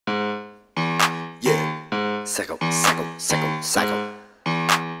Psycho.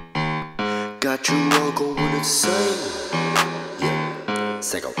 Got you all going insane. Yeah,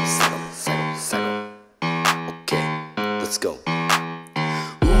 psycho. Okay, let's go.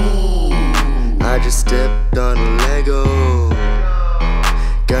 Ooh, I just stepped on a Lego.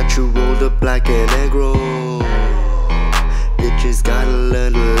 Got you rolled up like an egg roll. Bitches gotta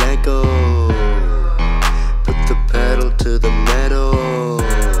learn to let go. Put the pedal to the metal.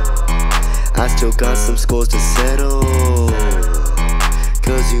 I still got some scores to settle,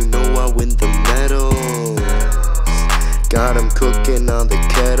 cause you know I win the medals. Got 'em cooking on the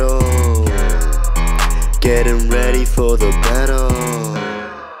kettle, getting ready for the battle.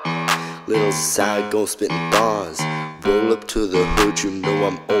 Little Zygote spitting bars. Roll up to the hood, you know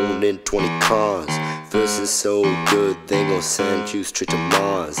I'm owning 20 cars. Verse is so good, they gon' send you straight to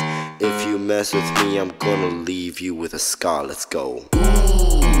Mars. If you mess with me, I'm gonna leave you with a scar. Let's go.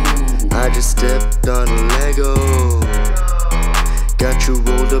 I just stepped on a Lego. Got you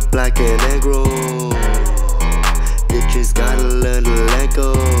rolled up like an egg roll. Bitches gotta learn to let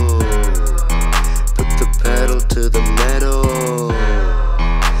go. Put the pedal to the metal.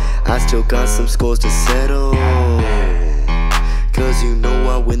 I still got some scores to settle, cause you know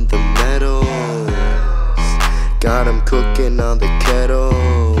I win the medals. Got 'em cooking on the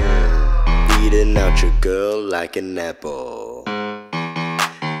kettle, beating out your girl like an apple.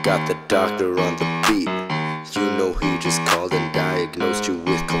 Got the doctor on the beat. You know he just called and diagnosed you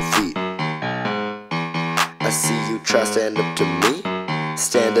with cold feet. I see you try stand up to me.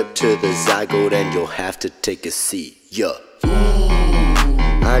 Stand up to the Zygote and you'll have to take a seat. Yeah.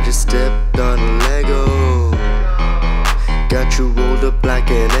 I just stepped on a Lego. Got you rolled up like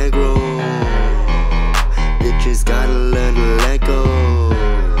an egg roll. Bitches gotta learn to let go.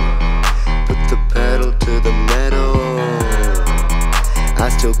 Put the pedal to the metal. I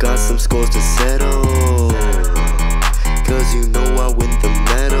still got some scores to settle, cause you know I win the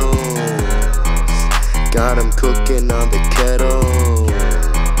medals. Got 'em cooking on the kettle,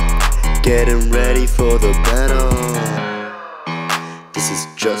 getting ready for the battle. This is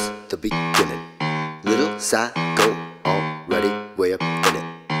just the beginning. Little Zygote already way up in it.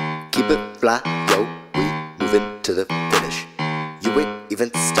 Keep it fly, yo, we moving to the finish. You ain't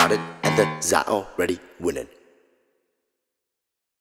even started and the Zy already winning.